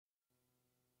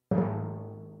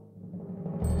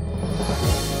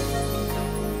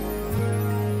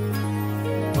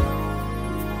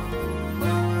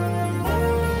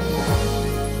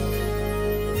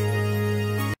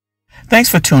Thanks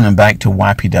for tuning back to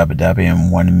YPWW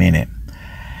in 1 minute.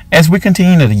 As we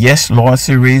continue the Yes Lord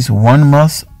series, one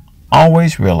must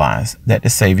always realize that the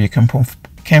Savior can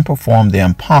perform the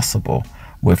impossible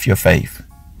with your faith.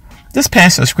 This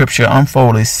passage of scripture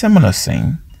unfolds a similar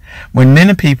scene when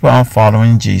many people are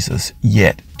following Jesus,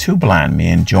 yet 2 blind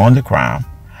men joined the crowd,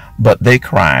 but they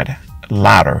cried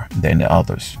louder than the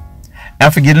others.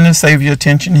 After getting the Savior's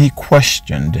attention, he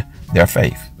questioned their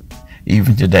faith.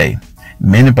 Even today,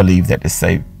 many believe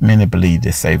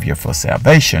the Savior for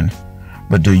salvation,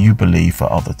 but do you believe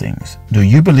for other things? Do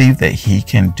you believe that he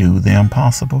can do the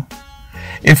impossible?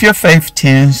 If your faith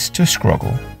tends to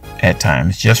struggle at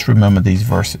times, just remember these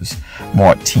verses.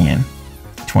 Mark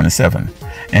 10:27.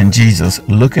 And Jesus,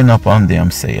 looking upon them,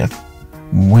 saith,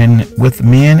 When with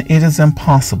men it is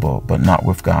impossible, but not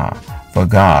with God. For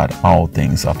God all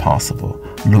things are possible.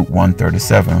 Luke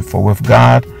 1:37. For with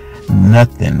God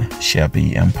nothing shall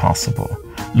be impossible.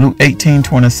 Luke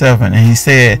 18:27. And he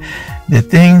said, The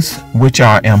things which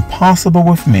are impossible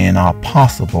with men are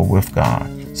possible with God.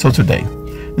 So today,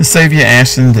 the Savior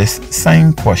asking this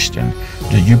same question,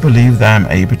 do you believe that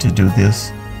I'm able to do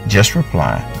this? Just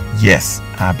reply, yes,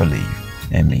 I believe,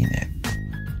 and mean it.